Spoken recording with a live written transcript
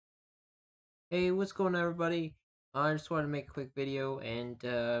Hey, what's going on, everybody? I just wanted to make a quick video, and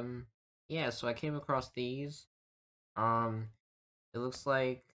yeah, so I came across these. Um, it looks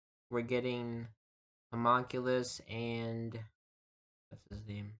like we're getting Homunculus and what's his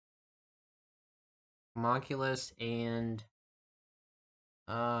name? Homunculus and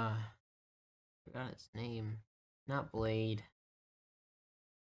uh, forgot his name. Not Blade.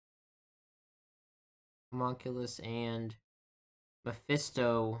 Homunculus and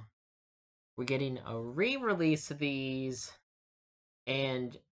Mephisto. We're getting a re-release of these,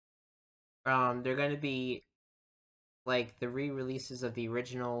 and they're gonna be like the re-releases of the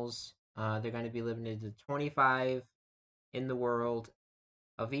originals. They're going to be limited to 25 in the world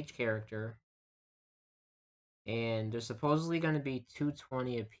of each character, and they're supposedly going to be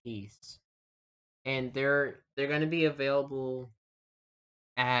 220 apiece. And they're going to be available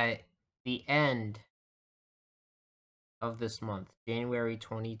at the end of this month, January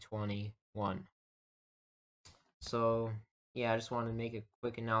 2021. So yeah, I just wanted to make a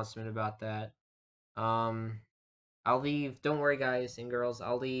quick announcement about that. Um, I'll leave. Don't worry, guys and girls.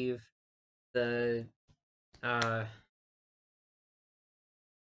 I'll leave the uh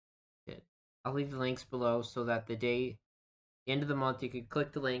I'll leave the links below so that end of the month, you can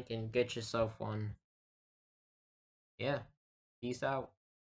click the link and get yourself one. Yeah. Peace out.